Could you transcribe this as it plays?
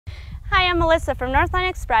Hi, I'm Melissa from Northline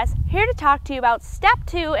Express, here to talk to you about Step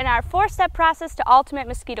 2 in our 4-step process to ultimate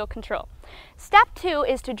mosquito control. Step 2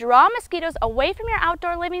 is to draw mosquitoes away from your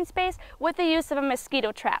outdoor living space with the use of a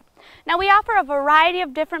mosquito trap. Now, we offer a variety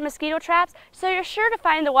of different mosquito traps, so you're sure to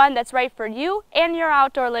find the one that's right for you and your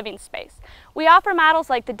outdoor living space. We offer models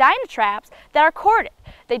like the Dyna traps that are corded.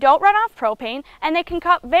 They don't run off propane, and they can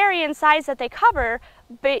vary in size that they cover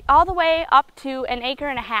all the way up to 1.5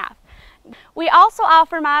 acres. We also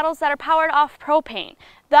offer models that are powered off propane.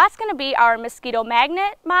 That's going to be our mosquito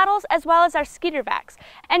magnet models as well as our skeeter vacs.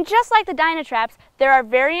 And just like the Dyna traps, there are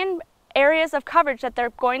varying areas of coverage that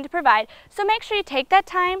they're going to provide, so make sure you take that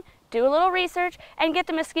time, do a little research, and get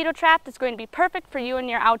the mosquito trap that's going to be perfect for you in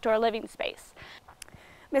your outdoor living space.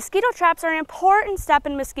 Mosquito traps are an important step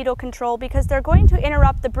in mosquito control because they're going to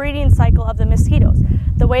interrupt the breeding cycle of the mosquitoes.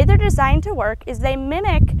 The way they're designed to work is they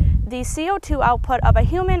mimic the CO2 output of a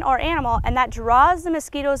human or animal, and that draws the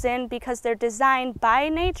mosquitoes in because they're designed by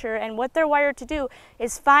nature, and what they're wired to do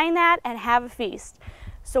is find that and have a feast.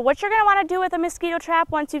 So what you're going to want to do with a mosquito trap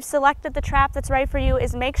once you've selected the trap that's right for you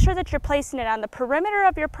is make sure that you're placing it on the perimeter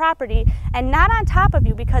of your property and not on top of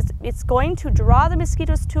you, because it's going to draw the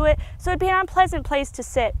mosquitoes to it, so it'd be an unpleasant place to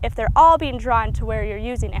sit if they're all being drawn to where you're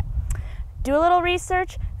using it. Do a little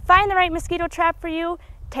research, find the right mosquito trap for you,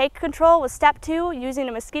 take control with Step 2 using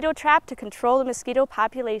a mosquito trap to control the mosquito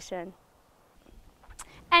population.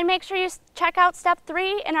 And make sure you check out Step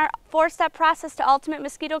 3 in our 4-step process to ultimate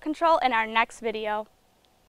mosquito control in our next video.